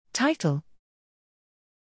Title: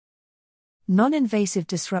 Non-invasive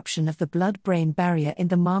disruption of the blood-brain barrier in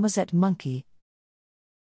the marmoset monkey.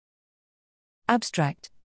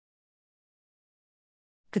 Abstract: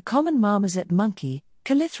 The common marmoset monkey,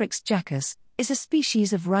 Calithrix jacus, is a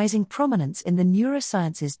species of rising prominence in the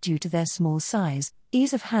neurosciences due to their small size,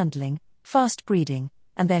 ease of handling, fast breeding,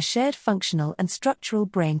 and their shared functional and structural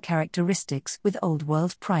brain characteristics with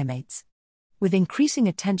Old-world primates. With increasing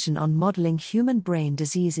attention on modeling human brain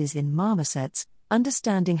diseases in marmosets,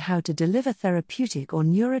 understanding how to deliver therapeutic or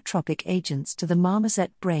neurotropic agents to the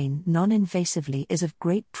marmoset brain non-invasively is of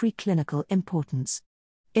great preclinical importance.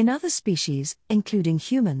 In other species, including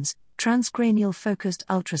humans, transcranial focused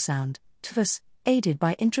ultrasound, TFUS, aided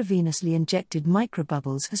by intravenously injected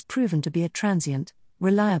microbubbles, has proven to be a transient,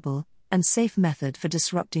 reliable, and safe method for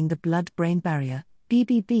disrupting the blood-brain barrier,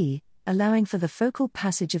 BBB, allowing for the focal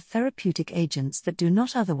passage of therapeutic agents that do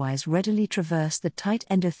not otherwise readily traverse the tight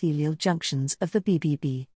endothelial junctions of the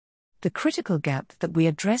BBB. The critical gap that we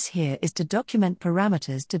address here is to document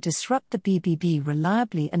parameters to disrupt the BBB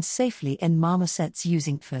reliably and safely in marmosets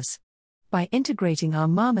using TFUS. By integrating our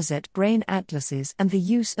marmoset brain atlases and the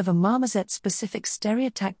use of a marmoset-specific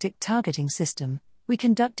stereotactic targeting system, we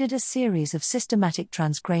conducted a series of systematic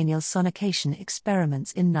transcranial sonication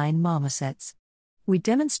experiments in 9 marmosets. We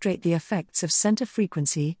demonstrate the effects of center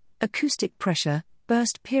frequency, acoustic pressure,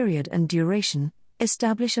 burst period and duration,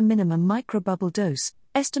 establish a minimum microbubble dose,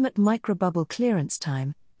 estimate microbubble clearance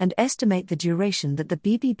time, and estimate the duration that the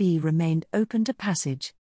BBB remained open to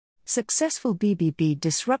passage. Successful BBB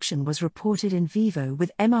disruption was reported in vivo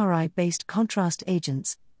with MRI-based contrast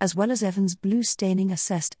agents, as well as Evans blue staining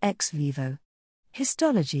assessed ex vivo.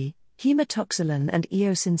 Histology, hematoxylin and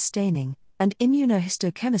eosin staining, and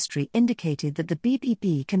immunohistochemistry indicated that the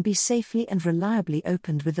BBB can be safely and reliably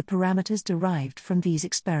opened with the parameters derived from these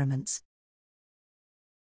experiments.